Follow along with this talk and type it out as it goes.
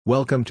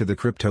Welcome to the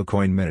Crypto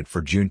Coin Minute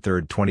for June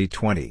 3,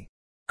 2020.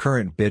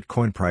 Current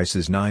Bitcoin price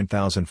is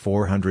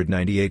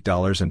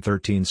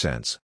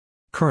 $9,498.13.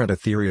 Current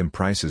Ethereum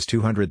price is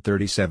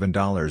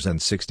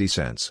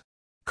 $237.60.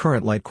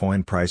 Current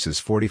Litecoin price is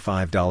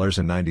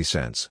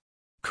 $45.90.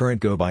 Current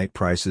GoByte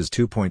price is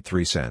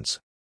 2.3 cents.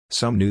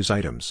 Some news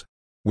items.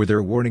 Were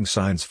there warning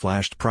signs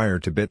flashed prior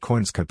to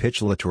Bitcoin's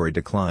capitulatory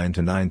decline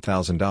to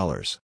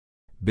 $9,000?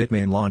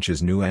 Bitmain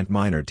launches new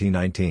Antminer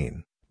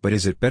T19, but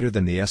is it better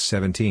than the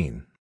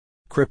S17?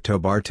 Crypto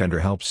bartender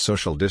helps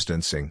social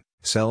distancing,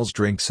 sells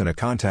drinks in a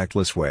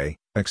contactless way,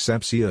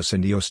 accepts EOS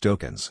and EOS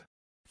tokens.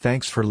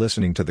 Thanks for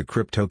listening to the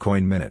Crypto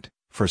Coin Minute.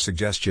 For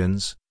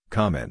suggestions,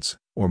 comments,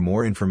 or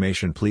more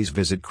information, please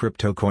visit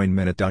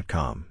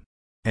CryptoCoinMinute.com.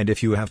 And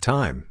if you have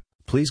time,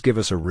 please give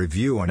us a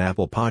review on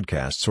Apple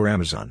Podcasts or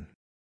Amazon.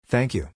 Thank you.